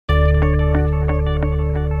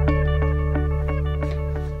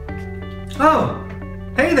Oh,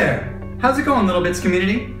 hey there! How's it going, littleBits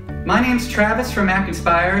community? My name's Travis from Mac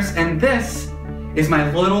Inspires, and this is my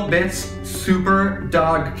littleBits Super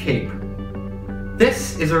Dog Cape.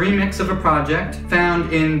 This is a remix of a project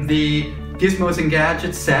found in the Gizmos and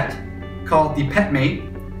Gadgets set called the Pet Mate,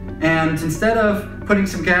 and instead of putting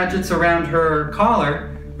some gadgets around her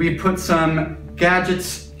collar, we put some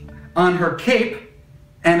gadgets on her cape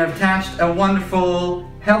and attached a wonderful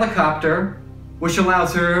helicopter which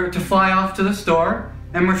allows her to fly off to the store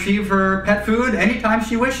and retrieve her pet food anytime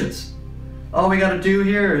she wishes. All we gotta do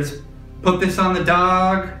here is put this on the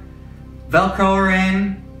dog, Velcro her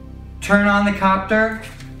in, turn on the copter,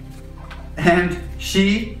 and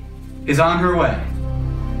she is on her way.